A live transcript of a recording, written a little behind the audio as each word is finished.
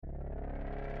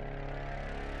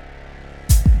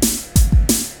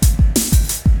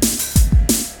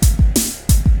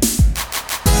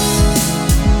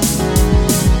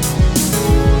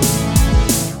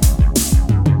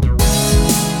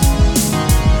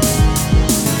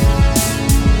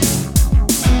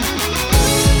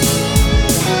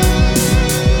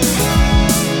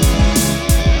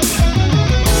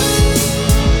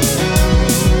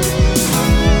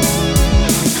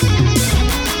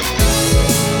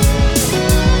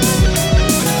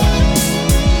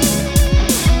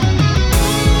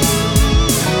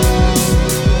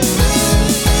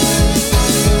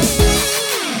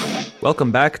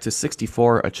Welcome back to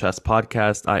 64, a chess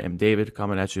podcast. I am David,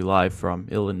 coming at you live from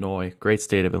Illinois, great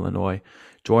state of Illinois.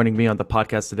 Joining me on the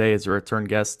podcast today is a return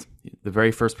guest, the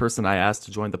very first person I asked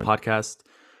to join the podcast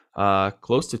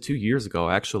close to 2 years ago,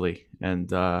 actually. And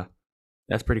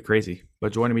that's pretty crazy.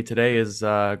 But joining me today is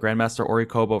Grandmaster Ori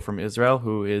Kobo from Israel,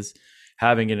 who is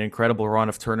having an incredible run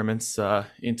of tournaments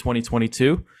in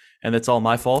 2022. And that's all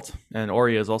my fault. And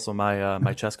Ori is also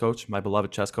my chess coach, my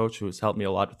beloved chess coach, who has helped me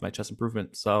a lot with my chess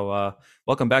improvement. So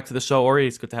welcome back to the show, Ori.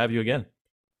 It's good to have you again.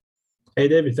 Hey,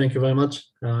 David, thank you very much.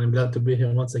 I'm glad to be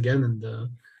here once again,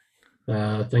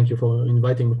 and thank you for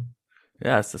inviting me.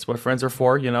 Yes, that's what friends are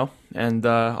for, you know. And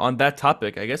on that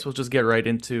topic, I guess we'll just get right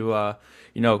into,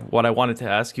 what I wanted to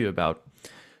ask you about.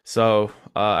 So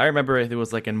I remember it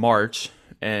was like in March,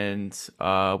 and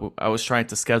I was trying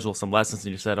to schedule some lessons,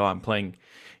 and you said, "Oh, I'm playing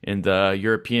in the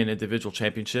European Individual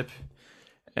Championship,"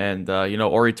 and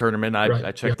Ori tournament. Right, I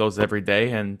yeah. check those every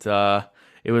day, and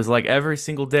it was like every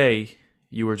single day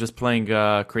you were just playing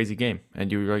a crazy game,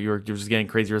 and you were just getting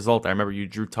crazy result. I remember you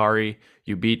drew Tari,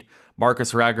 you beat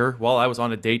Marcus Rager. Well, I was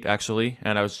on a date actually,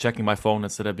 and I was checking my phone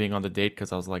instead of being on the date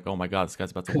because I was like, "Oh my God, this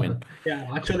guy's about to win." Yeah,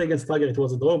 actually against Tiger, it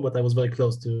was a draw, but I was very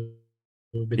close to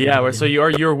beating Yeah, him so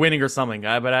again. you're winning or something.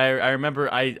 But I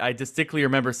remember I distinctly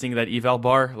remember seeing that eval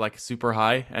bar like super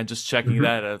high and just checking Hmm.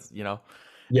 that as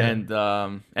Yeah,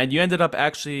 and you ended up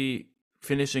actually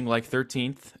finishing like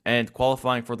 13th and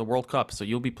qualifying for the World Cup. So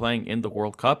you'll be playing in the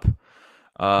World Cup.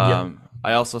 yeah,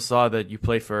 I also saw that you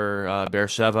play for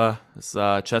Beersheva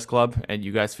chess club, and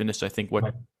you guys finished I think what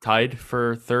right. tied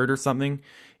for third or something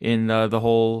in the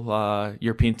whole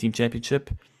European Team Championship.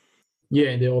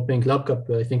 Yeah, in the European Club Cup,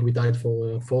 I think we tied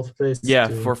for fourth place Yeah,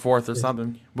 to. for fourth or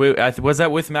something. Wait, was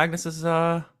that with Magnus's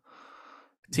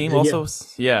team Yeah, also?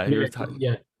 Yeah, yeah,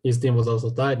 yeah. His team was also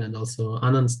tied, and also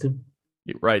Anand's team.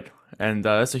 right. And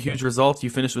that's a Yeah, huge result. You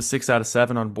finished with 6 out of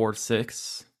 7 on board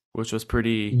six, which was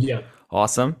pretty yeah,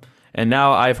 awesome. And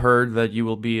now I've heard that you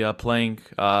will be playing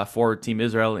for Team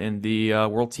Israel in the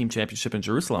World Team Championship in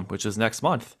Jerusalem, which is next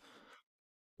month.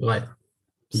 right.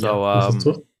 Yeah, So, this is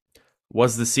true.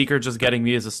 was the secret just getting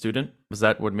me as a student? Was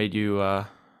that what made you?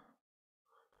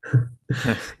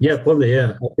 Yeah, probably.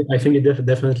 Yeah, I think it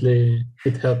definitely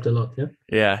it helped a lot. Yeah.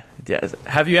 Yeah, yeah.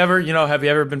 Have you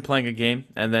ever been playing a game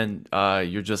and then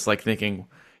you're just like thinking,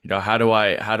 how do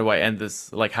I end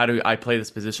this? Like, how do I play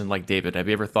this position like David? Have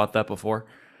you ever thought that before?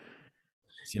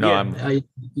 'Cause, Yeah, I'm I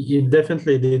it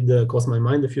definitely did cross my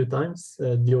mind a few times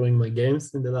during my games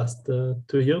in the last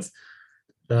 2 years.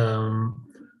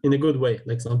 In a good way.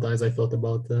 Like sometimes I thought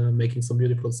about making some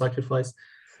beautiful sacrifice.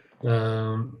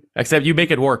 Um, except you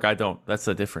make it work. I don't. That's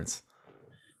the difference.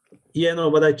 yeah, no,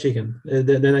 but I chicken.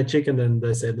 Then I chickened and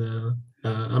I said,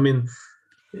 I mean,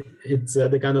 it's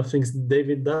the kind of things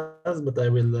David does, but I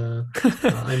will.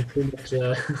 I'm too much.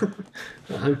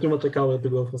 I'm too much a coward to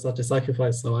go for such a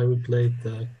sacrifice, so I will play it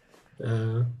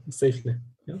safely.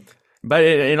 Yeah. But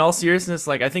in all seriousness,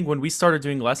 like I think when we started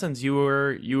doing lessons, you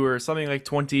were something like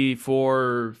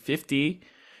 2450,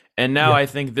 and now Yeah. I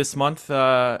think this month,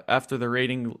 after the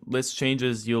rating list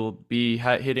changes, you'll be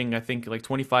hitting I think like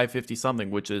 2550 something,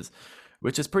 which is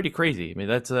pretty crazy. I mean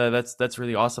that's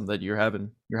really awesome that you're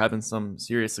having some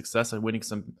serious success and winning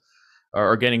some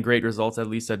or getting great results at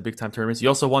least at big time tournaments. You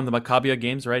also won the Maccabia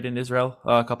games right in Israel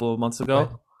a couple of months Right.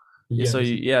 ago. Yeah,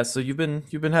 Yeah. so you've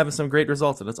been having some great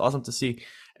results, and it's awesome to see.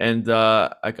 And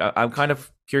I'm kind of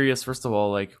curious. First of all,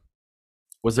 like,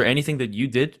 was there anything that you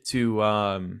did to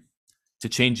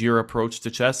change your approach to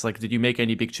chess? Like, did you make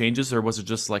any big changes, or was it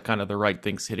just like kind of the right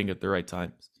things hitting at the right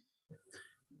times?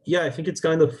 Yeah, I think it's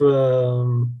kind of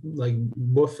like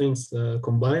both things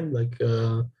combined. Like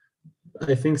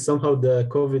I think somehow the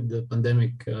COVID the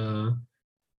pandemic,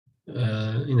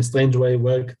 in a strange way,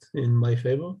 worked in my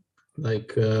favor. Like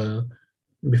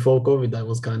before COVID, I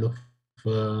was kind of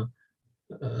uh,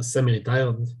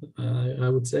 semi-retired, I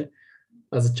would say,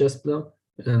 as a chess player,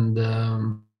 and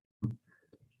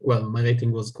well, my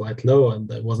rating was quite low,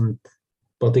 and I wasn't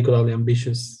particularly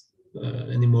ambitious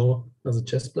anymore as a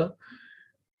chess player.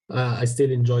 I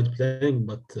still enjoyed playing,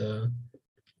 but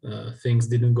things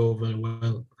didn't go very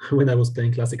well when I was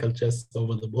playing classical chess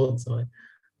over the board. So I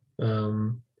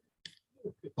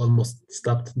almost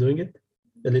stopped doing it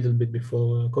a little bit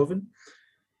before COVID.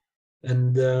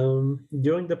 And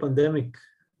during the pandemic,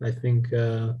 I think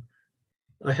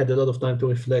I had a lot of time to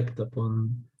reflect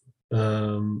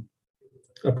um,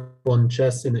 upon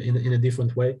chess in a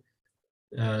different way,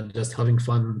 just having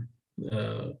fun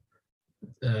uh,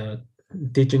 uh,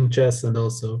 teaching chess and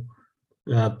also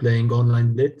playing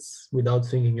online blitz without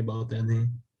thinking about any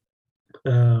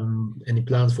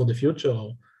plans for the future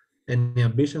or any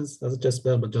ambitions as a chess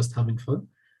player, but just having fun.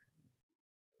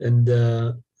 And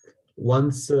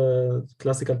once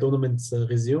classical tournaments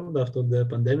resumed after the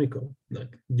pandemic, or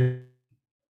like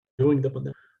during the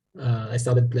pandemic, I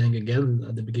started playing again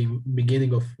at the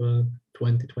beginning of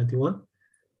 2021.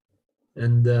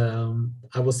 And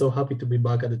I was so happy to be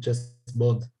back at the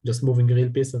chessboard, just moving real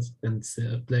pieces and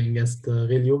playing against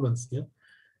real humans. Yeah,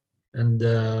 and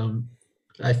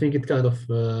I think it kind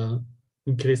of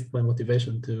increased my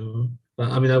motivation to.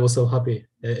 I mean, I was so happy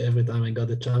every time I got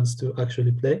the chance to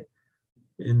actually play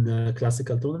in a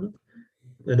classical tournament,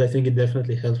 and I think it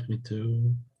definitely helped me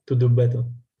to do better.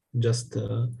 Just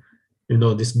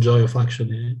this joy of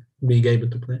actually being able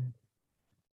to play.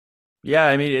 Yeah,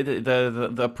 I mean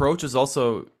the approach is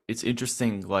also it's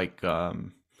interesting like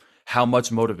how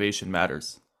much motivation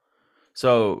matters.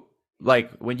 So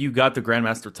like when you got the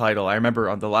Grandmaster title, I remember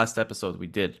on the last episode we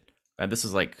did, and this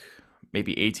is like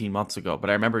maybe 18 months ago, but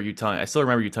I still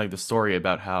remember you telling the story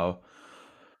about how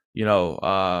you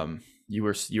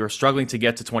were struggling to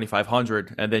get to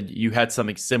 2500, and then you had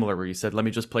something similar where you said, let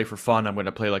me just play for fun, I'm going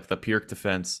to play like the Pirc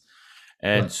defense.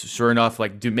 And Right. sure enough,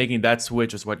 like making that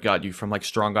switch is what got you from like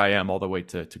strong IM all the way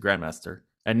to Grandmaster.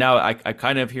 And now I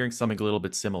kind of hearing something a little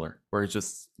bit similar, where it's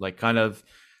just like kind of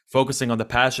focusing on the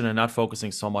passion and not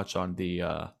focusing so much on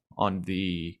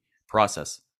the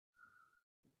process.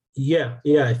 Yeah,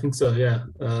 I think so. Yeah,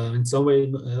 in some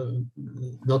way,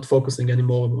 not focusing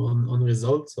anymore on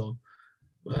results. So,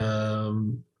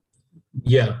 um,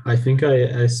 yeah, I think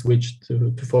I switched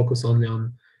to focus only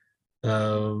on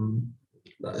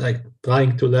like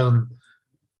trying to learn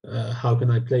how can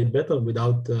I play better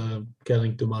without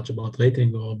caring too much about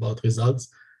rating or about results.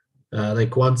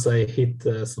 Like once I hit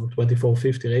some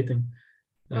 2450 rating,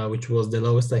 which was the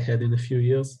lowest I had in a few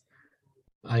years,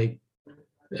 I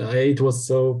it was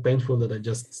so painful that I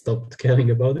just stopped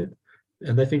caring about it,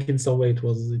 and I think in some way it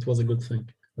was a good thing.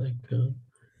 Like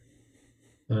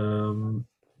um,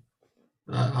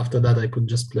 after that, I could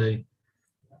just play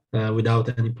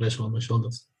without any pressure on my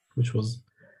shoulders, which was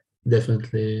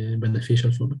definitely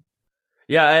beneficial for me.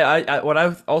 Yeah, what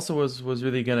I also was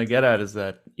really gonna get at is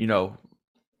that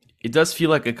it does feel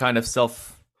like a kind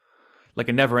of like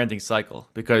a never ending cycle,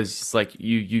 because it's like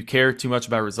you care too much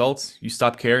about results, you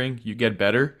stop caring, you get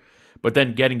better, but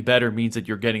then getting better means that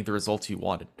you're getting the results you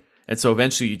wanted, and so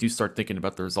eventually you do start thinking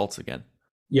about the results again.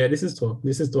 Yeah, this is true.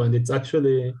 This is true, and it's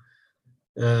actually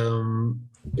um,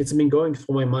 it's been going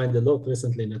through my mind a lot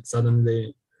recently. That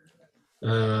suddenly,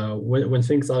 when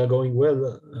things are going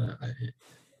well,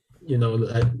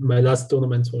 my last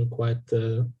tournaments went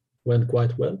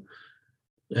quite well,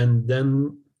 and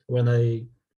then when I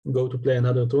go to play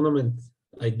another tournament,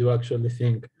 I do actually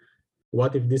think,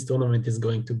 what if this tournament is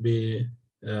going to be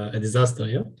a disaster?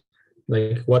 Yeah,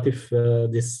 like what if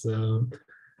this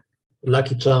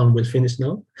lucky charm will finish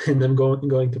now, and I'm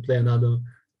going to play another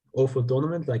awful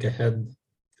tournament like I had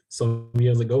some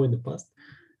years ago in the past.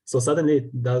 So suddenly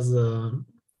it does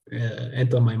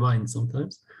enter my mind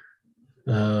sometimes,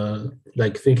 uh,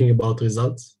 like thinking about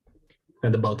results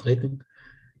and about rating.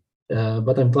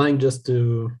 But I'm trying just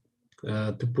to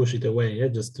push it away, yeah,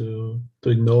 just to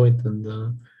ignore it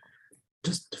and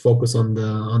just focus on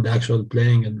the actual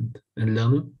playing and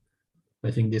learning.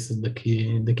 I think this is the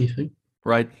key thing.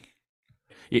 Right.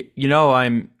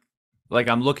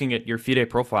 I'm looking at your FIDE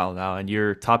profile now, and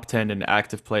you're top 10 in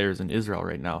active players in Israel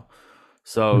right now.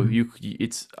 So Mhm.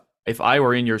 it's if I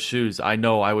were in your shoes, I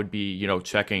know I would be,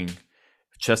 checking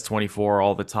chess 24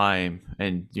 all the time,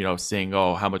 and seeing,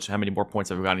 oh, how many more points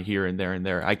have I gotten here and there and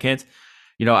there. I can't,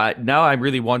 now I'm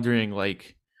really wondering,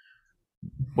 like,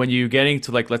 when you're getting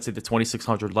to, like, let's say the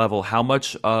 2600 level, how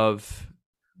much of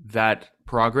that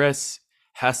progress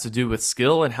has to do with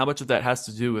skill, and how much of that has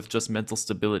to do with just mental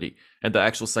stability and the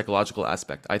actual psychological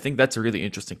aspect? I think that's a really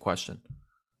interesting question.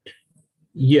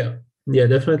 Yeah, yeah,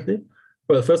 definitely.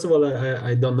 Well, first of all,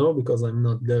 I don't know because I'm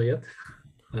not there yet.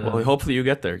 Well, Uh, hopefully you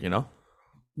get there.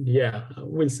 yeah,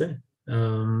 we'll see.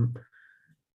 Um,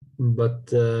 but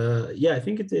yeah, I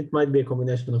think it might be a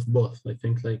combination of both. I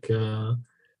think like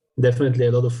definitely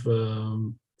a lot of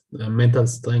mental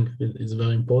strength is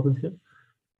very important here.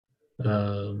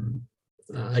 Um,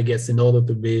 I guess in order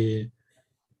to be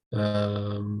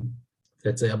um,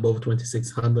 let's say above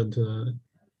 2600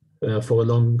 for a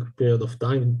long period of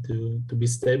time to be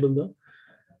stable there.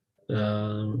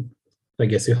 I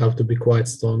guess you have to be quite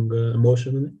strong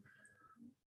emotionally,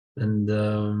 and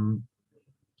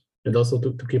also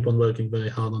to keep on working very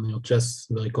hard on your chess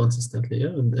very consistently.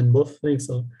 Yeah, and both things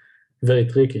are very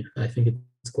tricky. I think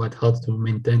it's quite hard to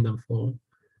maintain them for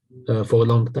a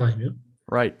long time. Yeah.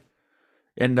 Right.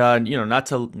 And not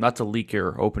to leak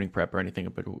your opening prep or anything,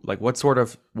 but like, what sort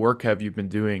of work have you been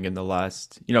doing in the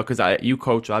last, because you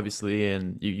coach obviously,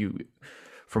 and you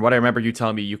from what I remember you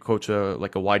telling me, you coach a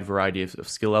wide variety of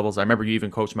skill levels. I remember you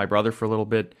even coached my brother for a little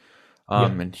bit, Yeah.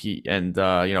 and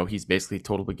he's basically a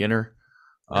total beginner,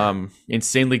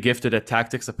 insanely gifted at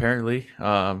tactics apparently,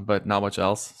 but not much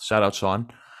else. Shout out Sean.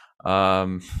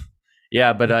 Um,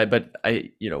 yeah, but I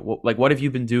like, what have you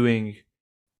been doing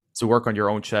to work on your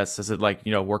own chess? Is it like,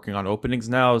 working on openings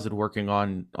now? Is it working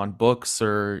on books,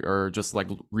 or just like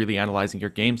really analyzing your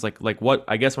games? Like what,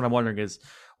 I guess what I'm wondering is,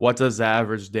 what does the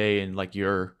average day in like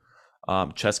your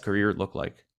chess career look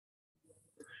like?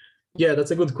 Yeah, that's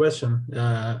a good question.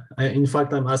 In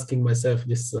fact, I'm asking myself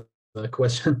this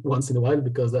question once in a while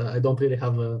because I don't really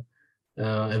have a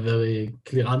very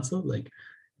clear answer. Like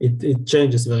it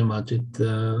changes very much. It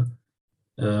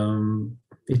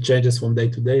changes from day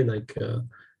to day. Like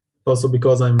also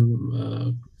because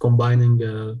I'm combining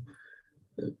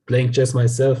playing chess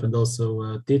myself and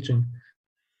also teaching.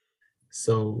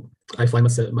 So I find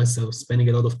myself spending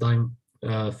a lot of time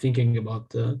thinking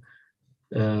about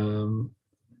um,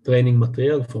 training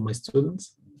material for my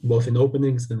students, both in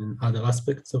openings and in other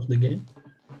aspects of the game.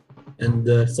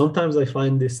 And sometimes I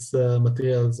find this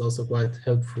material is also quite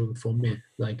helpful for me.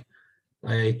 Like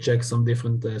I check some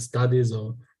different studies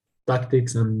or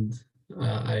tactics, and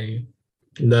I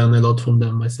learn a lot from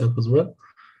them myself as well.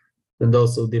 And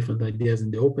also different ideas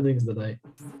in the openings that I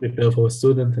prepare for a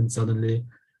student, and suddenly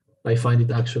I find it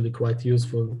actually quite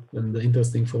useful and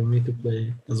interesting for me to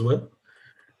play as well.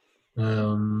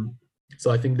 Um, so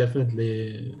I think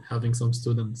definitely having some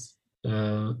students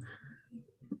uh,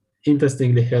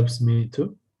 interestingly helps me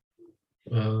too,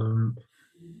 um,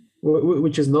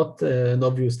 which is not an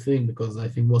obvious thing because I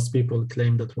think most people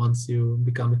claim that once you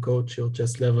become a coach, your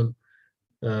chess level,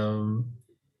 um,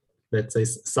 let's say,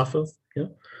 suffers. Yeah,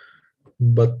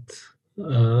 but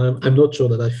I'm not sure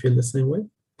that I feel the same way.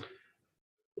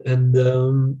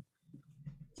 And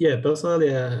yeah,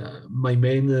 personally, my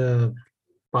main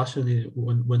passion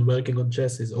when working on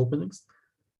chess is openings.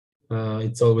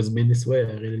 It's always been this way.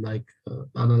 I really like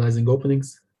analyzing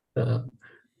openings, uh,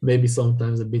 maybe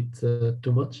sometimes a bit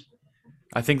too much.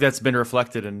 I think that's been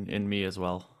reflected in me as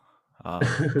well, um,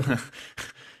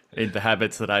 in the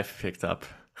habits that I've picked up.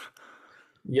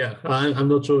 Yeah, I'm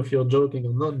not sure if you're joking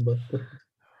or not, but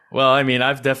Well, I mean,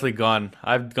 I've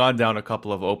gone down a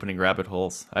couple of opening rabbit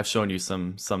holes. I've shown you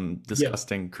some yeah,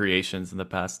 disgusting creations in the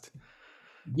past.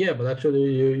 yeah, but actually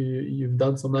you've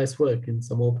done some nice work in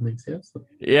some openings, yeah. So,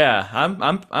 Yeah,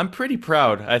 I'm pretty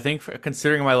proud. I think,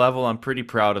 considering my level, I'm pretty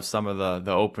proud of some of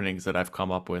the openings that I've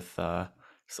come up with.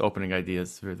 Just opening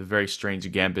ideas, the very strange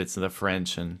gambits in the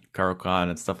French and Caro-Kann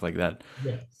and stuff like that.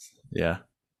 yeah, Yeah.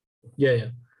 yeah, yeah.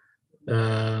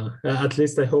 At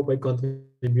least I hope I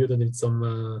contributed in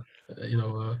some,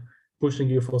 pushing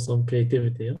you for some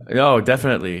creativity. Yeah? No,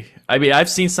 definitely. I mean, I've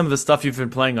seen some of the stuff you've been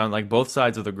playing on like both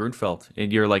sides of the Grunfeld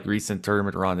in your like recent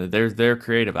tournament run. They're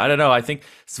creative. I don't know. I think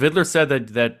Svidler said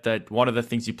that one of the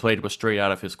things you played was straight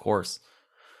out of his course.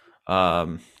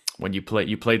 Um, when you played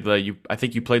I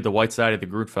think you played the white side of the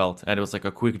Grunfeld, and it was like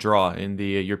a quick draw in the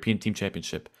European Team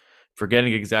Championship.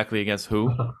 Forgetting exactly against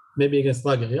who. Maybe against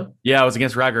Lager, yeah. Yeah, it was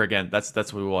against Rager again. That's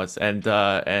what it was. And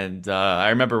I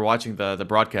remember watching the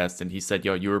broadcast, and he said,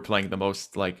 "Yo, you were playing the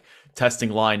most like testing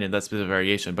line in that specific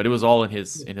variation, but it was all in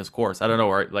his course." I don't know,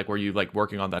 were you like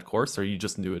working on that course, or you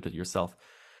just knew it yourself?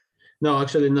 No,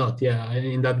 actually not. Yeah,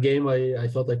 in that game, I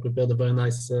thought I prepared a very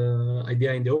nice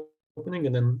idea in the opening,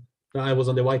 and then I was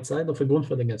on the white side of a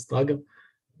Grunfeld against Dragan.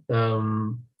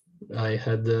 Um, I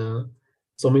had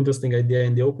some interesting idea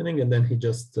in the opening, and then he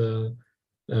just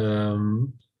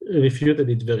refuted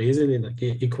it very easily, like he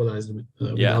equalized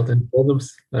Yeah. without any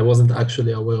problems. I wasn't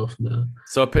actually aware of the.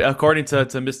 So according to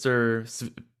Mr.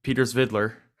 Peter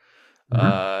Svidler, Mhm.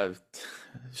 uh,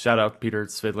 shout out Peter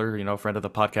Svidler, friend of the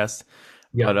podcast,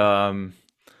 Yeah, but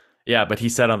yeah, but he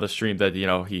said on the stream that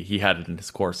he had it in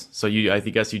his course. So I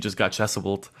guess you just got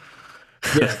chessable.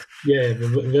 yeah, yeah,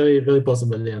 very, very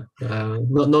possible. Yeah,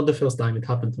 not the first time it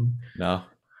happened to me. No.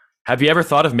 Have you ever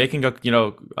thought of making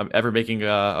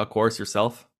a course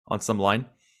yourself on some line?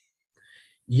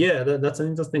 Yeah, that's an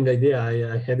interesting idea.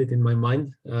 I had it in my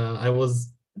mind. I was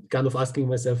kind of asking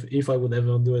myself if I would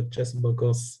ever do a chessable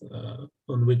course,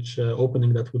 on which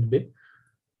opening that would be.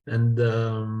 And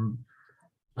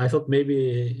I thought maybe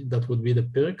that would be the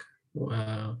Pirk,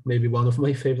 maybe one of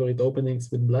my favorite openings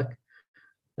with black.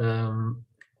 Um,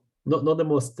 not the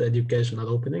most educational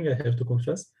opening, I have to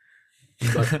confess,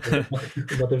 but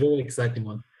but a very exciting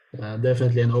one.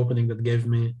 Definitely an opening that gave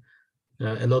me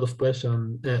a lot of pressure,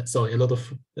 a lot of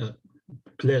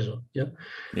pleasure. Yeah.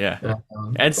 Yeah. Uh,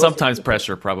 And also, sometimes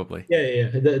pressure, probably.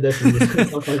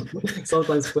 definitely.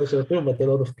 Sometimes pleasure too, but a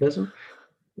lot of pleasure.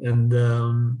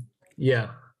 And yeah,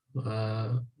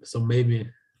 so maybe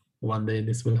one day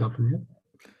this will happen. Yeah.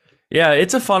 Yeah,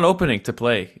 it's a fun opening to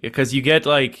play because you get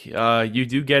like you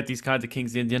do get these kinds of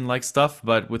King's Indian like stuff,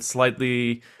 but with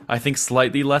slightly, I think,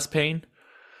 slightly less pain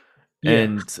Yeah.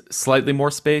 and slightly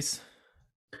more space.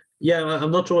 Yeah,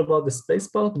 I'm not sure about the space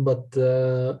part, but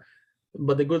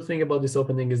the good thing about this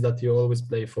opening is that you always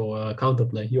play for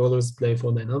counterplay. You always play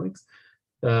for dynamics.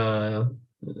 Uh,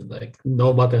 like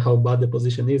no matter how bad the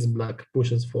position is, black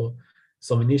pushes for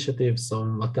some initiative,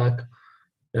 some attack,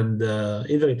 and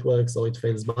either it works or it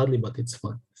fails badly, but it's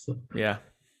fun. So Yeah,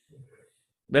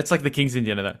 that's like the King's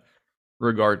Indian in that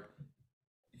regard.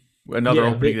 Another yeah,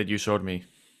 opening that you showed me.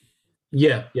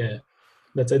 yeah.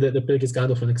 Let's say that the pick is kind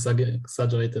of an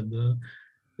exaggerated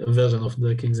version of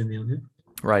the King's Indian. Yeah?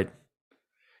 Right.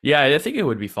 Yeah, I think it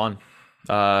would be fun.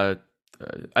 Uh,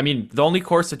 I mean, the only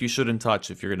course that you shouldn't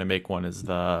touch if you're gonna make one is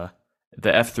the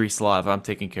F3 Slav. I'm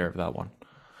taking care of that one.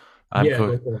 I'm Yeah,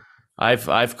 cook.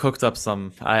 I've cooked up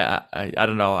some. I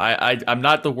don't know. I'm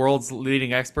not the world's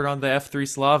leading expert on the F3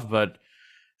 Slav, but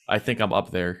I think I'm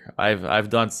up there. I've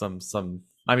done some.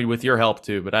 I mean, with your help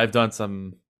too, but I've done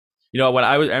some. You know,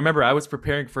 I remember I was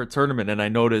preparing for a tournament and I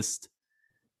noticed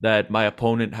that my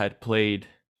opponent had played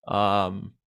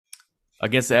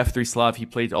against the F3 Slav. He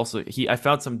played also. I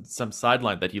found some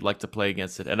sideline that he'd like to play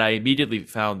against it, and I immediately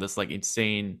found this like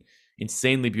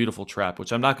insanely beautiful trap,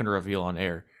 which I'm not going to reveal on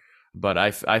air. But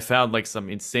I found like some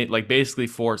insane, like basically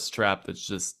forced trap that's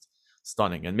just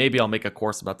stunning, and maybe I'll make a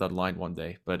course about that line one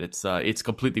day. But it's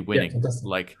completely winning. fantastic.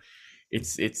 Like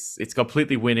it's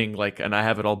completely winning. Like, and I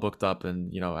have it all booked up,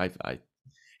 and you know I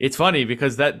it's funny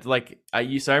because that like I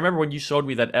remember when you showed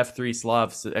me that F3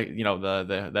 Slavs, you know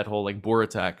the that whole like boar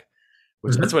attack,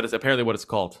 which that's what it's apparently what it's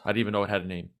called. I didn't even know it had a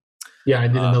name. Yeah, I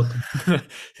didn't know.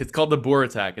 It's called the boar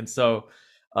attack, and so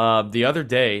the other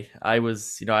day I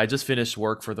was, you know, I just finished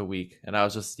work for the week, and I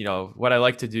was just, you know, what I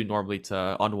like to do normally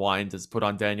to unwind is put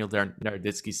on Daniel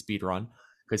Naroditsky's speed run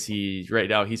because he right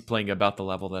now he's playing about the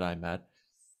level that I'm at,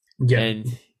 Yeah,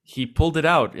 and he pulled it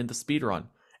out in the speed run,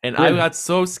 and I really? got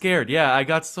so scared. Yeah, I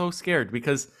got so scared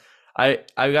because I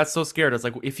got so scared. I was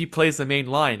like, if he plays the main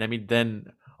line, I mean,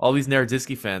 then all these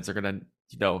Naroditsky fans are gonna,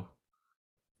 you know,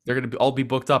 they're gonna all be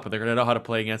booked up and they're gonna know how to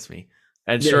play against me.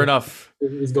 And sure Yeah, enough,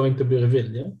 it's going to be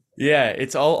revealed. Yeah. yeah,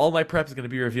 it's all my prep is going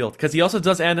to be revealed because he also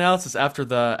does analysis after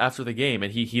the game,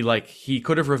 and he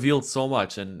could have revealed so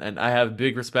much, and I have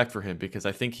big respect for him because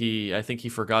I think he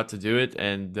forgot to do it,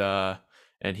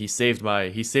 and he saved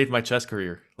my chess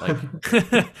career, like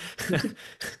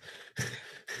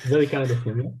Very kind of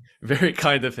him. Yeah. very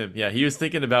kind of him. Yeah, he was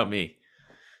thinking about me.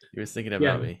 He was thinking Yeah.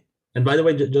 about me. And by the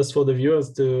way, just for the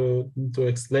viewers to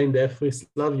explain the F3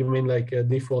 Slav, you mean like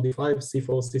D4, D5,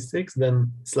 C4, C6,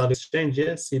 then Slav exchange,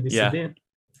 yeah, CD, Yeah, CD,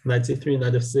 knight C3,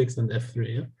 knight F6, and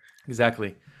F3. Yeah.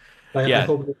 exactly. I Yeah,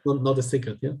 hope that's not a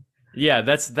secret. Yeah. yeah.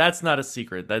 That's not a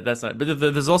secret. That's not. But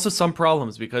there's also some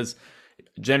problems because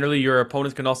generally your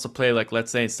opponents can also play, like,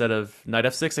 let's say instead of knight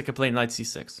f6 they can play knight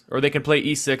c6, or they can play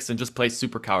e6 and just play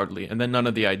super cowardly, and then none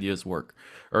of the ideas work,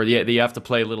 or they have to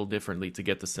play a little differently to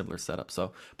get the similar setup.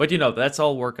 So but you know, that's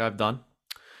all work I've done,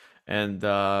 and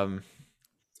I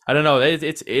don't know, it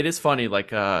is funny,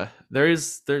 like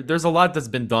there's a lot that's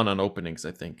been done on openings.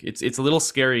 I think it's a little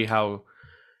scary how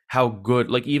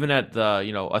good, like even at the,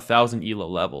 you know, 1,000 elo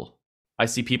level, I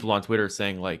see people on Twitter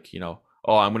saying, like, you know,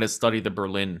 oh, I'm going to study the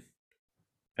Berlin,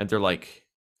 and they're like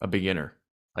a beginner.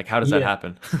 Like, how does that Yeah.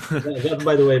 happen? That,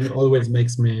 by the way, always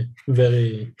makes me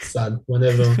very sad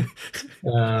whenever,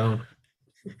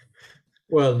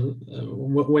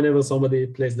 whenever somebody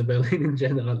plays the Berlin in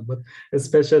general, but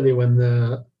especially when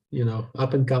you know,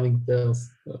 up and coming players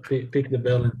pick the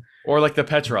Berlin Or like the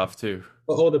Petrov too.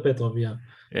 or the Petrov. Yeah,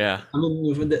 Yeah. I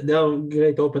mean there are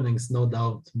great openings, no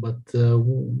doubt, but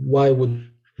why would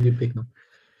you pick them?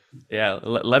 Yeah,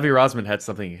 Levi Rosman had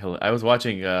something. I was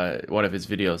watching one of his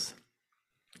videos,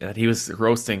 and he was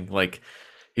roasting, like,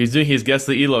 he was doing his guess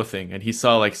the elo thing, and he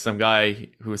saw like some guy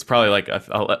who was probably like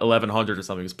 1,100 or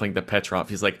something was playing the Petrov.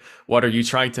 He's like, "What, are you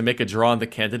trying to make a draw on the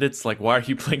candidates? Like, why are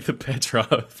you playing the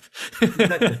Petrov?"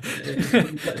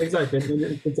 Exactly.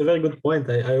 It's a very good point.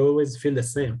 I always feel the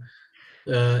same.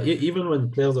 Even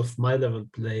when players of my level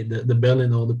play the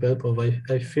Berlin or the Petrov,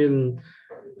 I feel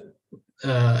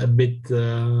a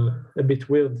bit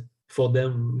weird for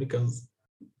them because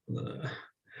uh,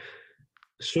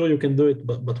 sure you can do it,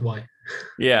 but why?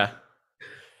 Yeah,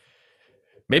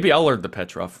 maybe I'll learn the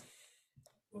Petrov.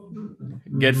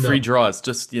 Get free No, draws.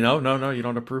 Just, you know, no, you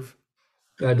don't approve.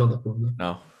 I don't approve that.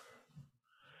 No.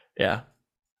 Yeah.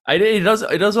 It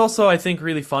does also, I think,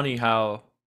 really funny how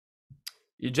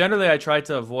generally I try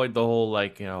to avoid the whole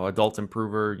like, adult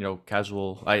improver,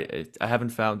 casual. I haven't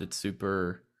found it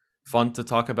super fun to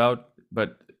talk about,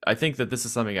 but I think that this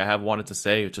is something I have wanted to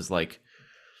say, which is like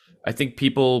I think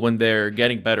people when they're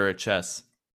getting better at chess,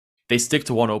 they stick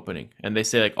to one opening and they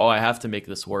say like, "Oh, I have to make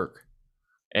this work."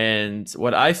 And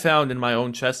what I found in my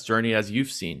own chess journey, as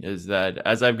you've seen, is that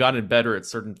as I've gotten better at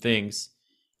certain things,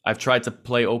 I've tried to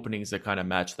play openings that kind of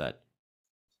match that.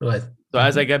 Right. So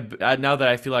as I get now that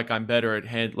I feel like I'm better at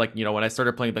hand, like when I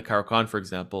started playing the Caro-Kann, for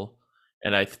example,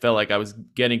 and I felt like I was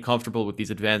getting comfortable with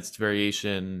these advanced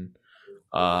variation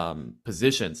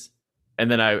positions,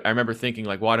 and then I remember thinking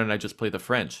like, why don't I just play the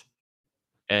French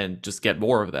and just get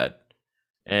more of that?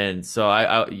 And so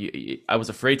I was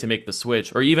afraid to make the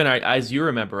switch, or even as you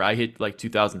remember, I hit like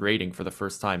 2000 rating for the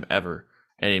first time ever,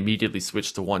 and immediately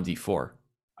switched to 1d4.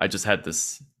 I just had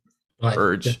this Right. Yeah.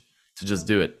 urge to just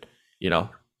do it, you know.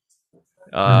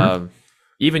 Mhm.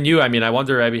 Even you, I mean, I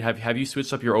wonder, I mean, have you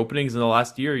switched up your openings in the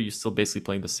last year? Or are you still basically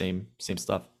playing the same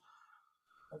stuff?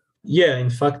 Yeah, in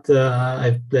fact,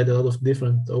 I've played a lot of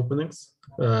different openings,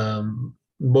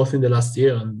 both in the last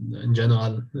year and in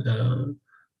general,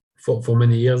 for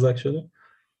many years actually.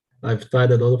 I've tried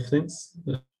a lot of things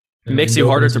It makes in the you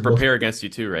harder openings to with both. prepare against you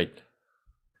too, right?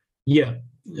 Yeah,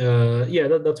 yeah,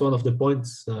 that's one of the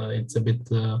points. It's a bit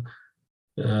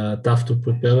tough to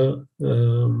prepare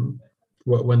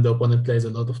when the opponent plays a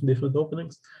lot of different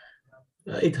openings.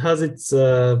 It has its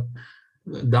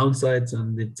downsides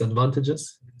and its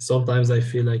advantages. Sometimes I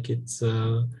feel like it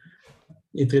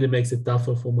really makes it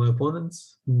tougher for my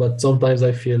opponents, but sometimes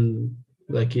I feel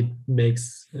like it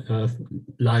makes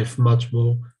life much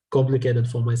more complicated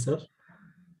for myself,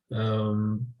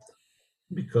 um,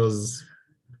 because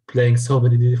playing so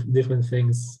many different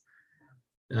things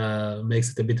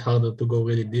makes it a bit harder to go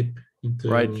really deep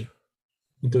Right.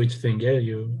 into each thing. Yeah,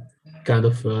 you kind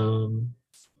of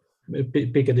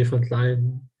pick a different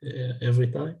line every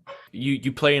time.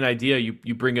 You play an idea,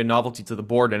 you bring a novelty to the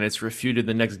board, and it's refuted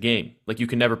the next game. Like you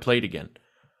can never play it again.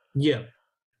 Yeah.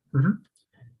 Mhm.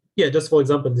 Yeah, just for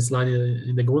example, this line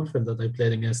in the Grunfeld that I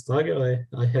played against Lager,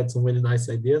 I had some really nice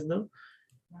ideas now.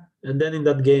 And then in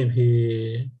that game,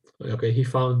 he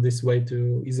found this way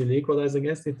to easily equalize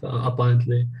against it,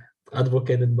 apparently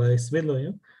advocated by Swidler.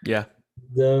 Yeah. Yeah.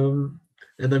 The,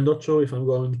 and I'm not sure if I'm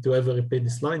going to ever repeat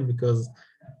this line because,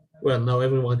 well, now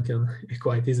everyone can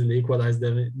quite easily equalize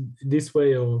them this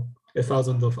way or a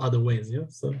thousand of other ways. Yeah.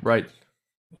 Right.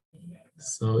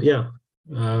 So yeah,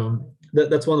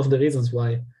 that's one of the reasons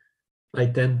why I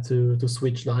tend to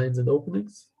switch lines and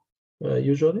openings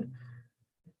usually.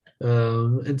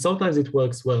 And sometimes it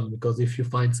works well because if you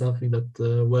find something that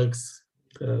works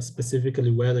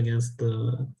specifically well against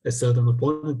a certain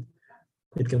opponent,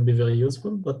 it can be very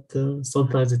useful. But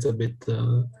sometimes it's a bit,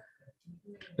 uh,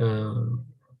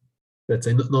 let's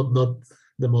say, not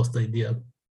the most ideal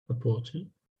approach. Yeah?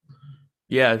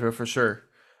 Yeah, for sure.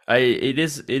 It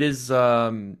is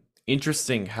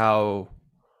interesting how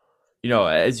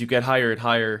as you get higher and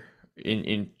higher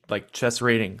in like chess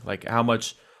rating, like how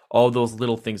much all those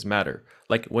little things matter.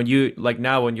 Like when you like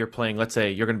now when you're playing, let's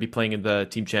say you're going to be playing in the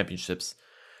team championships,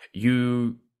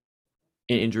 you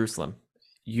in Jerusalem,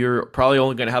 you're probably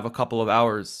only going to have a couple of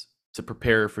hours to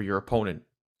prepare for your opponent.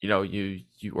 You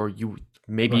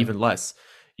maybe Right. even less.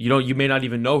 You may not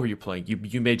even know who you're playing.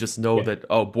 You may just know Yeah. that,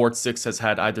 oh, board 6 has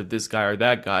had either this guy or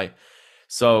that guy.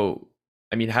 So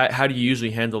I mean, how do you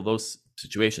usually handle those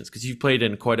situations? Because you've played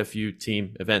in quite a few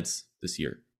team events this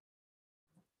year.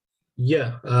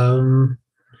 Yeah.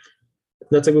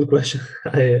 That's a good question.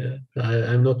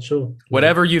 I'm not sure. Like,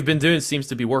 Whatever you've been doing seems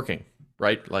to be working,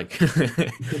 right? Like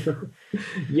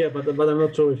yeah, but I'm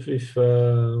not sure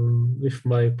if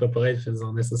my preparations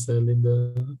are necessarily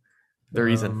the the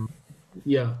reason. um,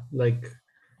 yeah, like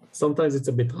sometimes it's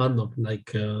a bit random,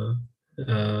 like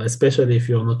especially if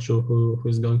you're not sure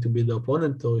who's going to be the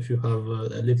opponent or if you have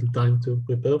a little time to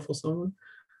prepare for someone.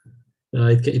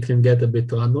 It can get a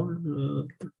bit random,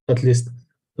 at least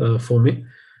for me.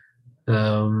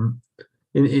 Um,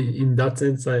 in that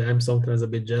sense, I'm sometimes a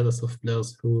bit jealous of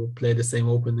players who play the same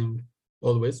opening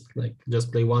always, like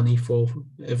just play one e4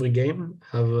 every game,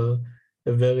 have a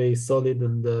very solid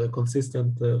and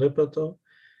consistent repertoire.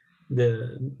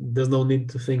 There's no need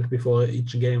to think before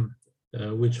each game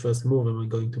which first move am I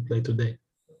going to play today.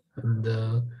 And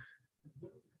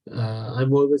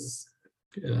I'm always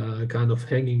kind of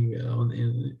hanging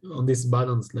on this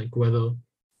balance, like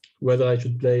whether I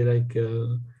should play like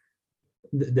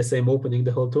the same opening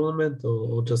the whole tournament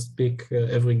or just pick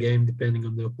every game depending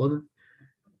on the opponent.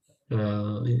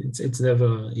 It's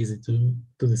never easy to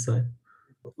decide.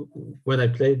 When I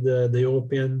played the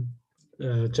European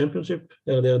Championship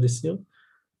earlier this year,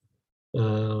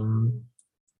 um,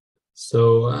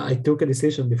 so I took a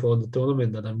decision before the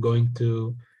tournament that I'm going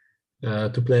to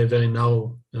play a very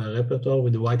narrow repertoire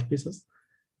with the white pieces.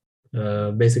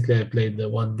 Basically, I played the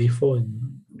 1d4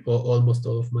 in almost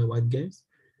all of my white games.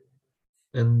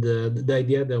 And the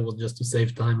idea there was just to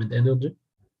save time and energy.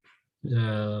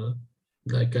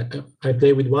 Like I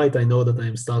play with white, I know that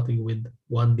I'm starting with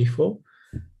 1d4,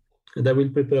 and I will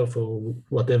prepare for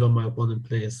whatever my opponent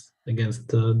plays against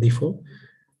d4.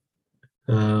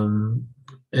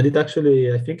 And it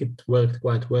actually, I think it worked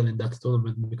quite well in that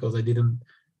tournament because I didn't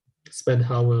spend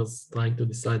hours trying to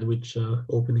decide which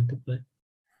opening to play.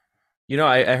 You know,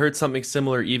 I heard something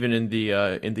similar even in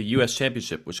the U.S.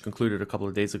 Championship, which concluded a couple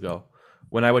of days ago.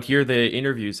 When I would hear the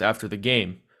interviews after the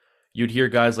game, you'd hear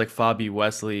guys like Fabi,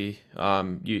 Wesley,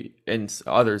 and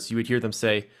others. You would hear them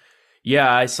say,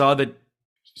 "Yeah, I saw that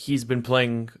he's been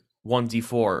playing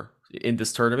 1d4 in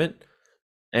this tournament."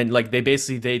 And like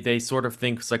they sort of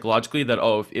think psychologically that,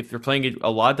 oh, if they're playing it a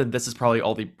lot, then this is probably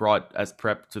all they brought as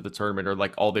prep to the tournament, or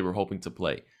like all they were hoping to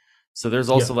play. So there's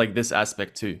Yeah, also like this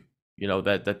aspect too, you know,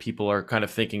 that people are kind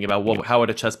of thinking about, well, how would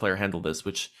a chess player handle this,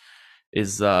 which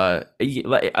is I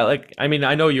mean,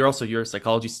 I know you're a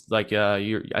psychology, like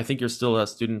you're, I think you're still a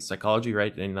student in psychology,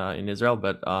 right, in Israel,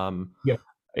 but yeah.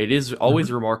 it is always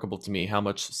Mhm. remarkable to me how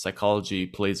much psychology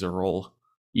plays a role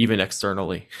even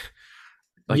externally.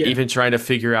 Like Yeah, even trying to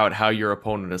figure out how your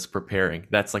opponent is preparing,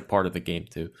 that's like part of the game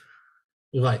too.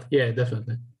 right. Yeah,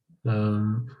 definitely.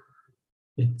 Um,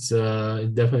 it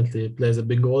definitely plays a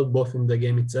big role both in the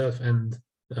game itself and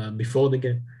before the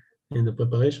game in the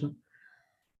preparation.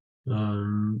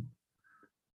 Um,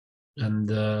 and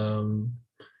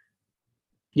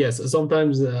yes,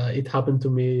 sometimes it happened to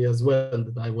me as well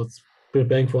that I was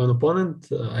preparing for an opponent.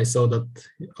 I saw that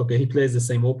okay, he plays the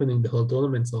same opening the whole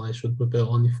tournament, so I should prepare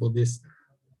only for this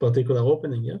particular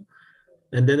opening. Yeah,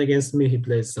 and then against me, he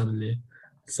plays suddenly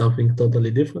something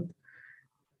totally different.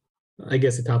 I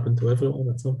guess it happened to everyone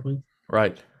at some point.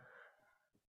 Right.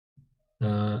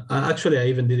 Actually, I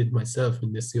even did it myself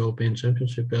in this European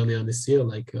Championship earlier this year.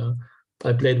 Like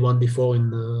I played 1d4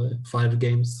 in 5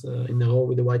 games in a row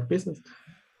with the white pieces,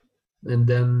 and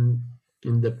then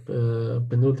in the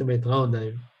penultimate round,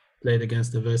 I played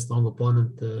against a very strong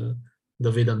opponent,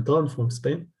 David Anton from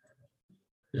Spain,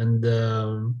 and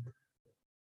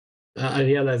I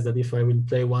realized that if I will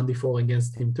play 1d4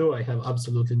 against him too, I have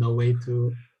absolutely no way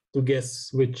to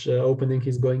guess which opening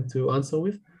he's going to answer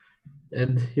with,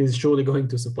 and he's surely going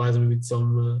to surprise me with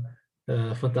some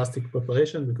fantastic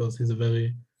preparation because he's a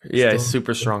very Yeah, it's strong.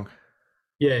 super strong.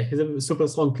 Yeah, he's a super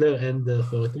strong player and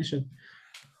theoretician.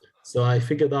 So I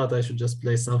figured out I should just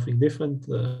play something different,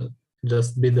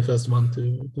 just be the first one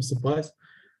to surprise,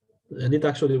 and it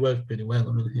actually worked pretty well.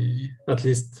 I mean, at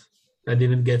least I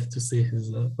didn't get to see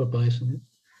his preparation.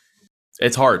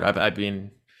 It's hard. I've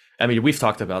been, I mean, we've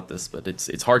talked about this, but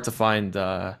it's hard to find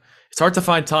it's hard to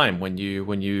find time when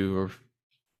you're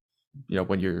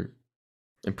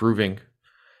improving,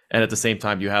 and at the same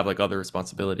time you have like other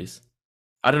responsibilities.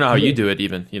 I don't know how you Yeah, do it,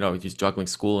 even, you know, just juggling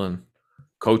school and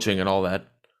coaching and all that.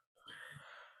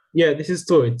 yeah, this is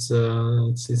true. It's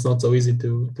not so easy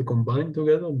to combine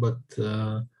together, but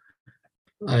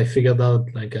I figured out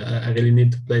like I really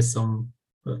need to play some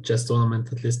chess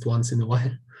tournament at least once in a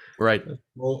while Right.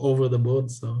 over the board.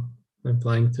 So I'm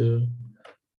trying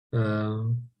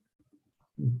um,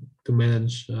 to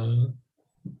manage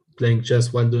playing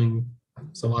chess while doing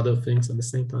some other things at the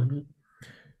same time. Yeah.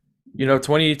 You know,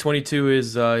 2022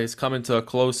 is coming to a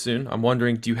close soon. I'm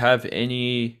wondering, do you have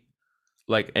any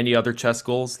other chess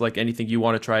goals, like anything you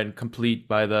want to try and complete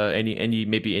by the any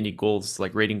maybe any goals,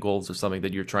 like rating goals or something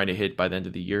that you're trying to hit by the end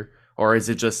of the year? Or is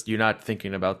it just you're not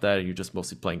thinking about that and you're just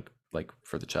mostly playing like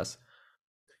for the chess?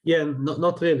 Yeah,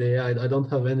 not really. I don't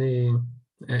have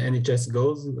any chess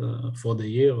goals for the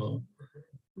year or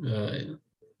uh,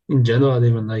 in general.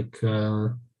 Even like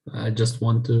I just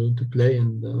want to play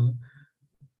and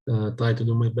try to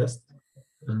do my best.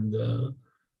 And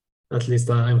at least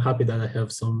I'm happy that I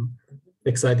have some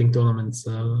exciting tournaments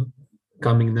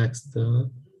coming next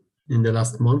in the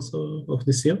last months of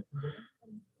this year.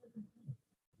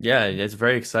 Yeah, it's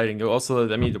very exciting.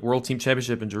 Also, I mean, the World Team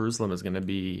Championship in Jerusalem is going to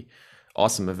be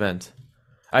awesome event.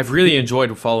 I've really Yeah,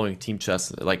 enjoyed following team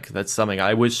chess. Like that's something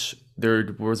I wish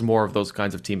there was more of those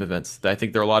kinds of team events. I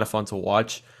think they're a lot of fun to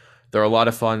watch. They're a lot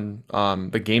of fun.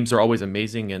 The games are always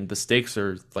amazing, and the stakes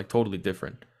are like totally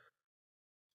different.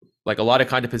 Like a lot of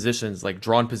kind of positions, like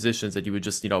drawn positions that you would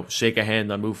just, you know, shake a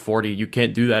hand on move 40. You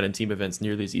can't do that in team events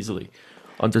nearly as easily.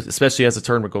 especially as the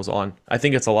tournament goes on. I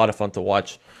think it's a lot of fun to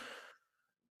watch.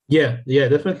 Yeah,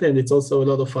 definitely, and it's also a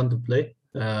lot of fun to play.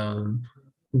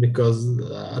 Because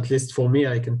at least for me,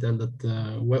 I can tell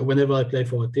that whenever I play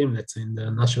for a team, let's say in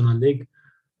the National League,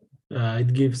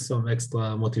 it gives some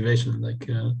extra motivation. Like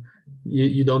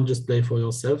you don't just play for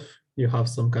yourself; you have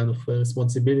some kind of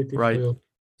responsibility Right.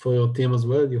 for your team as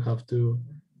well. You have to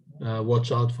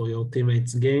watch out for your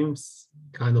teammates' games,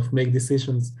 kind of make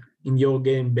decisions in your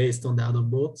game based on the other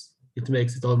boards. It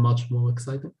makes it all much more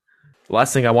exciting.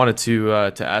 Last thing I wanted to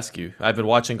ask you, I've been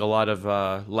watching a lot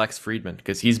of Lex Friedman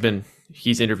because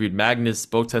he's interviewed Magnus,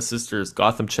 Botez Sisters,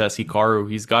 Gotham Chess, Hikaru.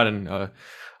 He's gotten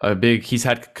he's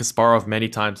had Kasparov many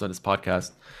times on his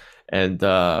podcast, and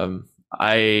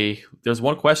I there's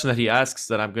one question that he asks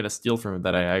that I'm gonna steal from him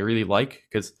that I really like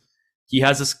because he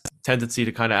has this tendency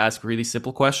to kind of ask really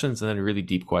simple questions and then really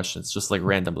deep questions, just like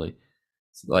randomly.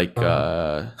 Like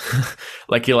Uh,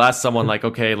 like he'll ask someone like,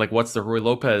 okay, like what's the Roy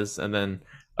Lopez, and then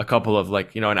a couple of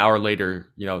like, an hour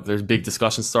later, there's big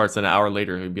discussion starts, and an hour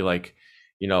later he'd be like,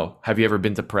 have you ever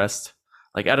been depressed?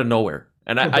 Like out of nowhere.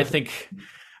 And I think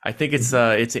it's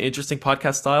an interesting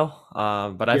podcast style,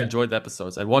 but I've yeah, enjoyed the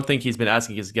episodes. And one thing he's been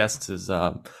asking his guests is,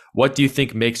 what do you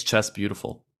think makes chess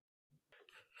beautiful?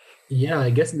 yeah. I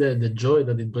guess the joy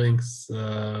that it brings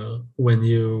when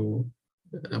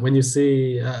you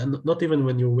see not even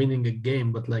when you're winning a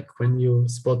game, but like when you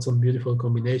spot some beautiful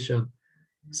combination,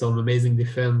 some amazing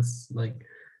defense. Like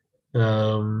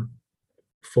um,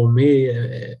 for me,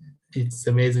 it's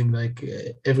amazing. Like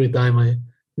every time I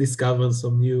discover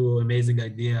some new amazing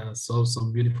idea, solve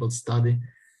some beautiful study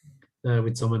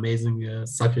with some amazing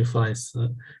sacrifice.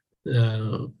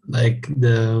 Like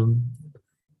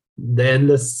the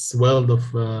endless world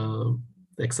of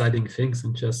exciting things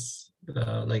in chess,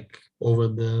 like over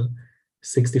the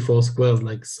 64 squares,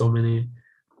 like so many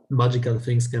magical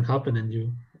things can happen, and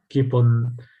you keep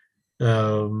on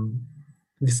um,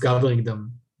 discovering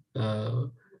them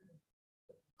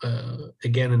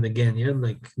again and again. Yeah,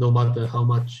 like no matter how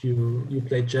much you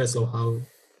play chess or how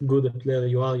good a player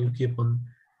you are, you keep on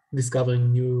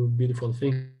discovering new beautiful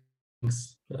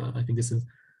things. I think this is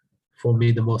for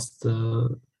me the most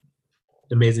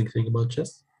amazing thing about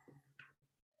chess.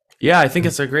 Yeah, I think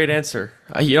it's a great answer.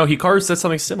 Hikaru said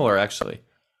something similar actually.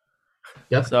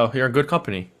 Yeah. So you're in good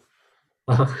company.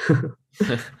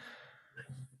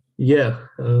 Yeah.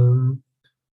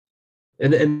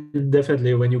 And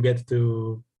definitely when you get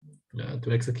to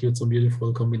execute some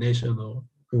beautiful combination or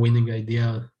winning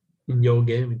idea in your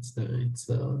game, it's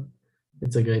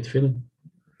a great feeling.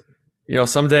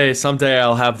 Someday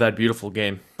I'll have that beautiful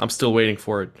game. I'm still waiting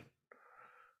for it.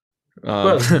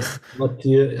 Um, Well, but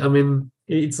I mean,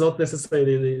 it's not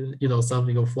necessarily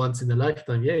something of once in a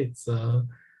lifetime. Yeah,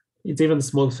 it's even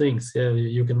small things. Yeah,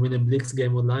 you can win a Blitz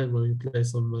game online where you play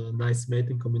some nice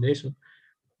mating combination,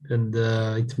 and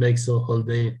it makes your whole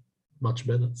day much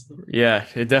better. So, yeah,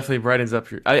 it definitely brightens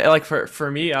up your. I like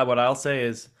for me. What I'll say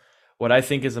is, what I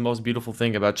think is the most beautiful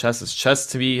thing about chess is chess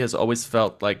to me has always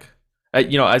felt like,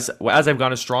 as I've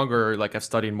gotten stronger, like I've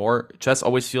studied more, chess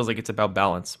always feels like it's about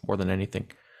balance more than anything.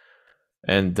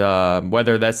 And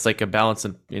whether that's like a balance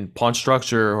in pawn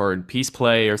structure or in piece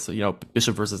play or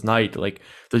bishop versus knight, like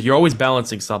you're always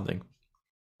balancing something.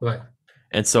 right.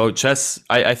 And so chess,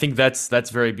 I think that's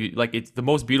very like it's the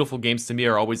most beautiful games to me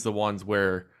are always the ones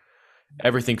where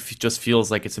everything just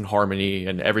feels like it's in harmony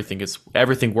and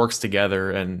everything works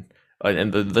together, and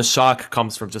the shock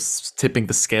comes from just tipping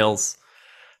the scales.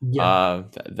 Yeah, yeah,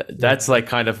 That's like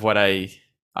kind of what I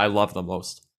love the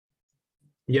most.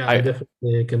 yeah. I I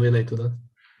definitely can relate to that.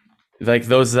 like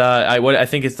those. I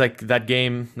think it's like that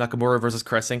game Nakamura versus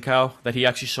Kresenkow that he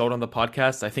actually showed on the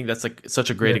podcast. I think that's like such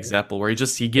a great Yeah, example where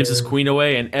he gives his uh, queen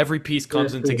away and every piece yeah,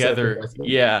 comes in free together. sacrifice. Right?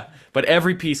 Yeah, but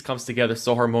every piece comes together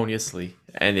so harmoniously,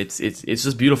 and it's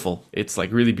just beautiful. It's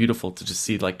like really beautiful to just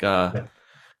see like Yeah.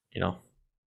 you know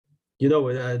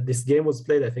This game was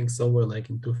played, I think, somewhere like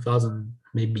in 2000,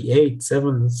 maybe eight,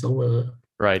 seven, somewhere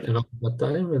right. around that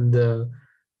time. And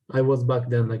I was back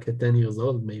then like at 10 years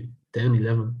old, maybe 10,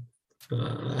 11.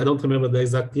 I don't remember the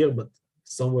exact year, but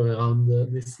somewhere around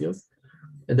these years.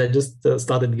 And I just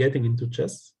started getting into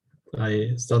chess.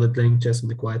 I started playing chess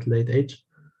in a quite late age,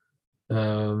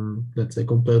 let's say,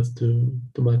 compared to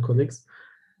my colleagues.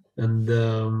 And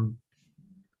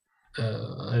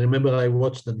I remember I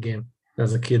watched that game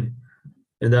as a kid,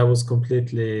 and I was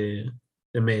completely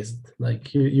amazed.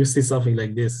 Like you see something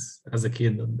like this as a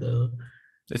kid, and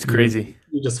It's you crazy.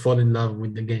 you just fall in love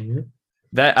with the game. Yeah?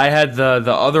 That I had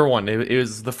the other one. It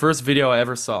was the first video I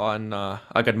ever saw on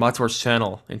I got Mator's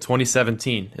channel in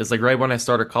 2017. It's like right when I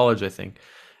started college, I think.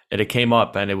 and it came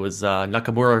up, and it was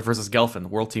Nakamura versus Gelfand,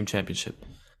 World Team Championship.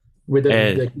 with the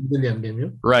And Indian game, yeah.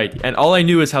 right, and all I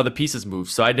knew is how the pieces move.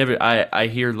 So I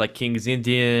hear like King's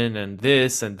Indian and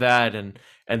this and that, and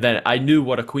then I knew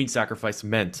what a queen sacrifice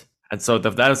meant. And so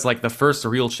that was like the first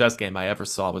real chess game I ever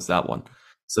saw was that one.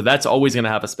 So that's always gonna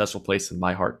have a special place in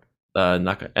my heart. And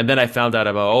then I found out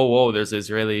about, oh, whoa, there's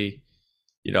Israeli,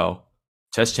 you know,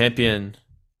 chess champion.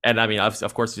 And I mean,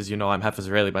 of course, as you know, I'm half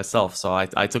Israeli myself, so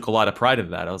I took a lot of pride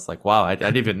in that. I was like, wow, I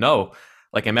didn't even know.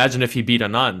 Like, imagine if he beat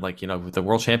Anand, like, you know, the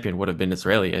world champion would have been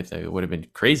Israeli. It would have been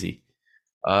crazy.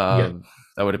 Yeah,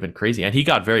 That would have been crazy. And he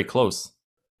got very close.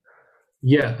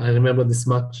 yeah, I remember this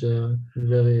match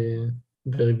very,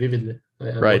 very vividly.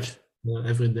 I Right. watched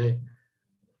every day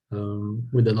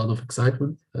with a lot of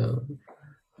excitement.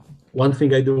 One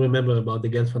thing I do remember about the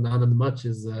Gelfand Anand match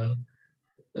is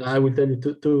I will tell you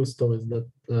two stories. That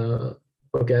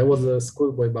okay, I was a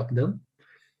schoolboy back then,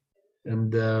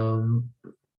 and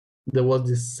there was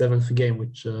this seventh game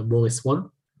which Boris won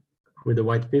with the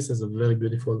white pieces, a very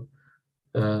beautiful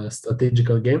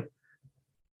strategical game.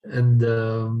 And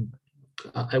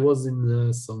I was in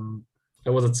I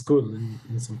was at school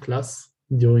in some class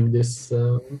during this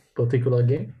particular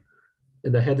game,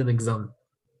 and I had an exam,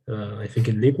 I think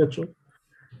in literature,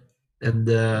 and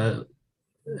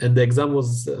the exam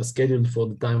was scheduled for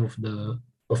the time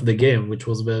of the game, which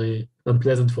was very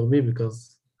unpleasant for me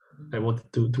because I wanted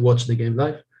to watch the game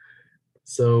live.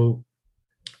 So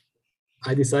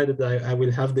I decided I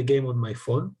will have the game on my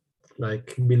phone, like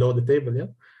below the table,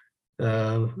 yeah.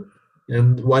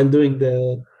 And while doing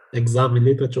the exam in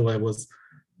literature, I was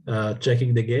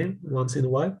checking the game once in a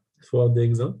while throughout the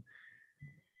exam.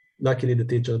 Luckily, the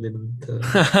teacher didn't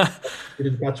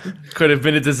catch me. Could have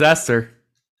been a disaster.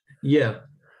 Yeah,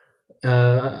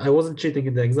 I wasn't cheating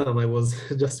in the exam. I was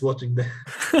just watching the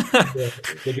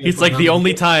game. It's like the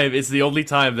only time. It's the only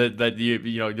time that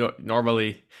you know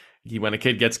normally when a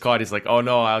kid gets caught, he's like, oh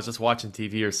no, I was just watching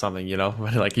TV or something, you know.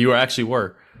 But like you actually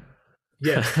were.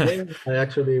 Yeah, I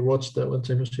actually watched the World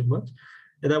Championship match,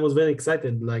 and I was very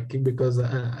excited, like because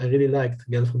I really liked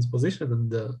Gelfand's position,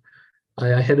 and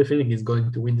I had a feeling he's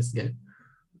going to win this game.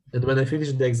 And when I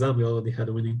finished the exam, we already had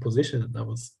a winning position, and I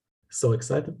was so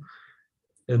excited.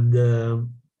 And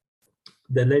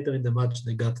then later in the match,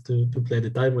 they got to play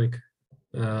the tiebreak,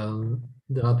 the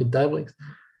rapid tiebreaks.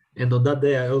 And on that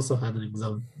day, I also had an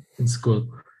exam in school,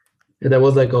 and I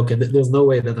was like, okay, there's no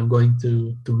way that I'm going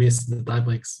to miss the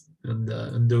tiebreaks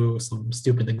and do some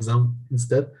stupid exam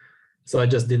instead. So I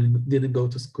just didn't go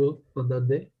to school on that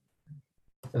day.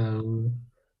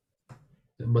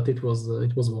 But it was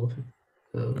worth it.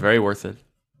 Very worth it.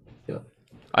 Yeah.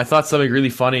 I thought something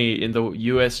really funny in the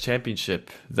U.S.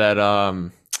 Championship that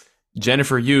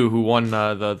Jennifer Yu, who won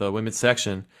the women's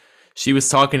section, she was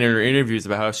talking in her interviews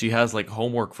about how she has like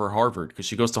homework for Harvard because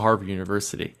she goes to Harvard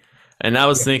University. And I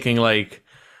was thinking like,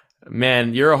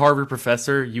 man, you're a Harvard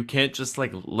professor. You can't just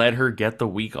like let her get the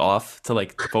week off to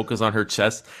like focus on her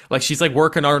chess. Like she's like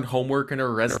working on homework in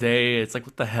her rest day. It's like,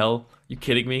 what the hell? You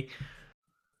kidding me?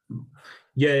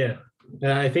 Yeah.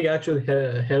 I think I actually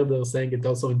heard her saying it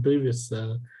also in previous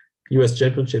U.S.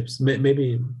 championships.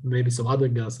 Maybe some other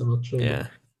guys. I'm not sure. Yeah.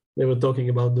 They were talking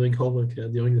about doing homework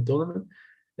during the tournament,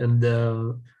 and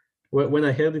when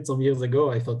I heard it some years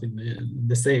ago, I thought in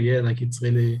the same. Yeah, like it's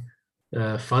really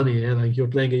funny. Yeah, like you're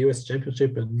playing a U.S.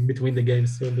 championship, and between the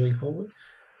games you're doing homework.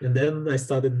 And then I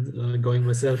started going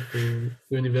myself to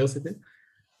university,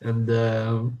 and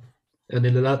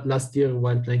in the last year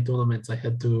while playing tournaments, I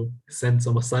had to send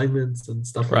some assignments and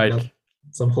stuff like that,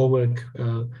 some homework.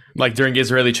 Like during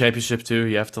Israeli championship too,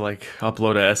 you have to like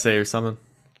upload an essay or something.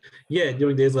 Yeah,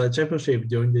 during the Israel championship,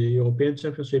 during the European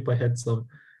championship, I had some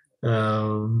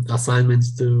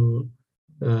assignments to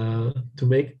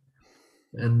make,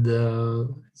 and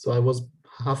so I was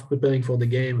half preparing for the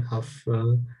game, half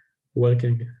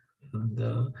working, and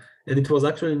it was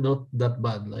actually not that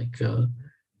bad. Like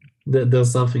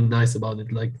there's something nice about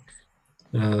it. Like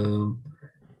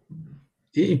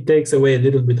it takes away a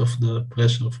little bit of the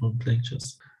pressure from playing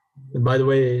chess. And by the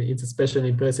way, it's especially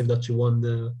impressive that you won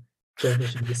the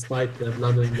championship despite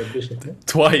blundering the bishop. Yeah?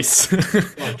 Twice.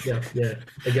 yeah.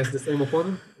 Against the same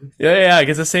opponent? Yeah,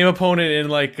 against the same opponent in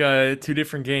like 2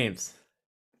 different games.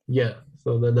 Yeah,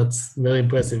 so that's very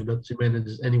impressive that she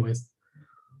managed anyways.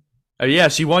 Yeah,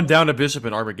 she won down a bishop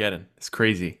in Armageddon. It's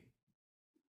crazy.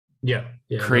 Yeah.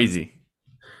 Crazy.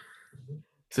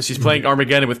 So she's playing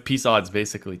Armageddon with peace odds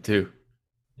basically too.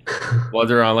 While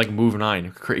they're on like move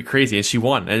 9. Crazy. And she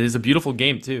won. And it's a beautiful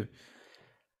game too.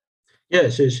 Yeah,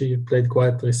 she played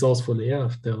quite resourcefully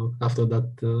after that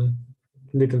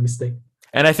little mistake.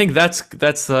 And I think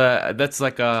that's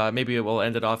like maybe we'll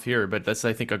end it off here, but that's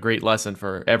I think a great lesson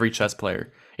for every chess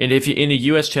player. And if you in a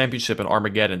U.S. championship in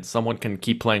Armageddon, someone can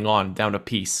keep playing on down a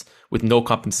piece with no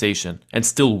compensation and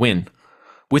still win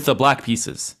with the black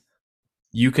pieces.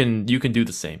 You can do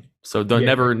the same. So don't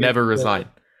Yeah, never resign.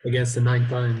 against the 9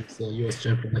 times US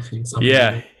champion, I think something like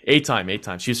Yeah, that. eight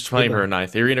time. She's playing her Yeah,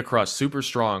 ninth. Irina Krush, super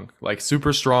strong, like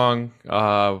super strong.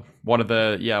 One of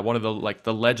the like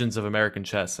the legends of American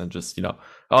chess, and just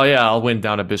oh yeah, I'll win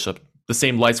down a bishop, the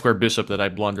same light square bishop that I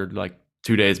blundered like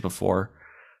 2 days before,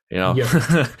 you know.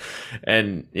 yeah,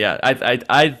 And yeah,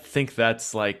 I think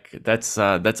that's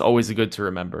always good to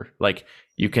remember. Like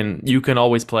you can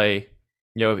always play.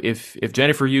 If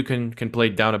Jennifer Yu can play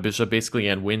down a bishop basically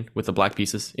and win with the black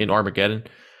pieces in Armageddon,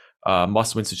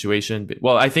 must win situation.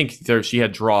 Well, I think she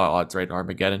had draw odds right in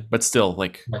Armageddon, but still,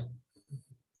 like yeah.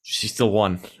 she still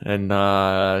won. And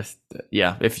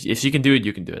yeah, if she can do it,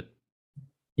 you can do it.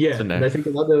 Yeah, So and no. I think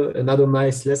another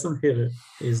nice lesson here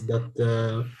is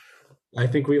that I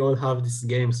think we all have these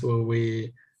games where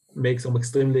we make some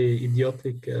extremely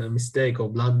idiotic mistake or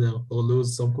blunder or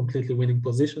lose some completely winning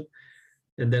position,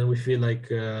 and then we feel like,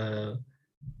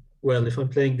 well, if I'm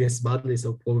playing this badly,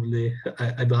 so probably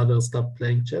I'd rather stop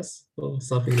playing chess or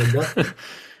something like that.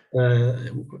 Uh,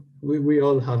 we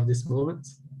all have these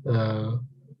moments,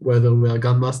 whether we are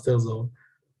grandmasters or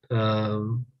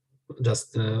um,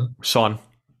 just Sean.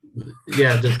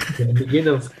 yeah, just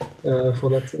beginners for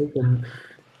that sake. And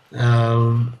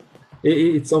um,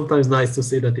 it's sometimes nice to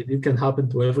see that it can happen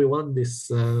to everyone. These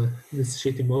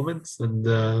shitty moments, and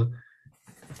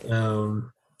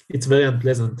um, it's very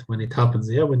unpleasant when it happens.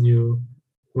 Yeah, when you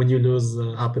lose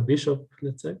up a bishop,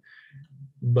 let's say.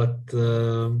 But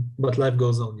life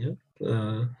goes on.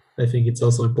 Yeah, I think it's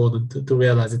also important to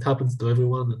realize it happens to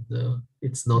everyone, and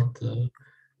it's not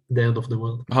the end of the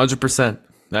world. 100%.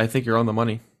 I think you're on the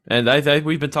money. And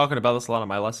we've been talking about this a lot of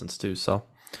my lessons too.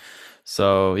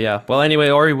 So yeah. Well, anyway,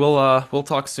 Ori, we'll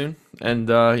talk soon. And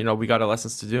we got our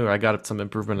lessons to do. I got some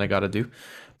improvement I got to do.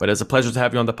 But it's a pleasure to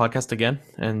have you on the podcast again.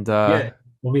 And Yeah,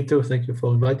 well, me too. Thank you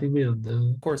for inviting me, and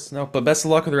of course, no. But best of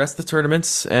luck with the rest of the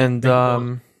tournaments. And thank you so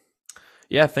much.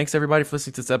 yeah, thanks everybody for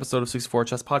listening to this episode of 64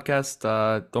 Chess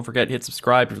Podcast. Don't forget hit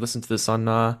subscribe if you listen to this on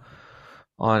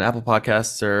Apple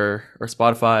Podcasts or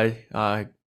Spotify.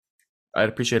 I'd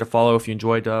appreciate a follow if you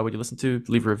enjoyed what you listened to.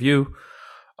 Leave a review.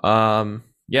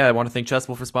 Yeah, I want to thank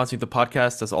Chessable for sponsoring the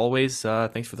podcast as always.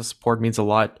 Thanks for the support; it means a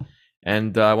lot.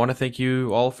 And I want to thank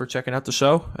you all for checking out the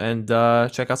show and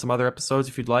check out some other episodes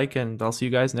if you'd like. And I'll see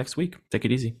you guys next week. Take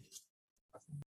it easy.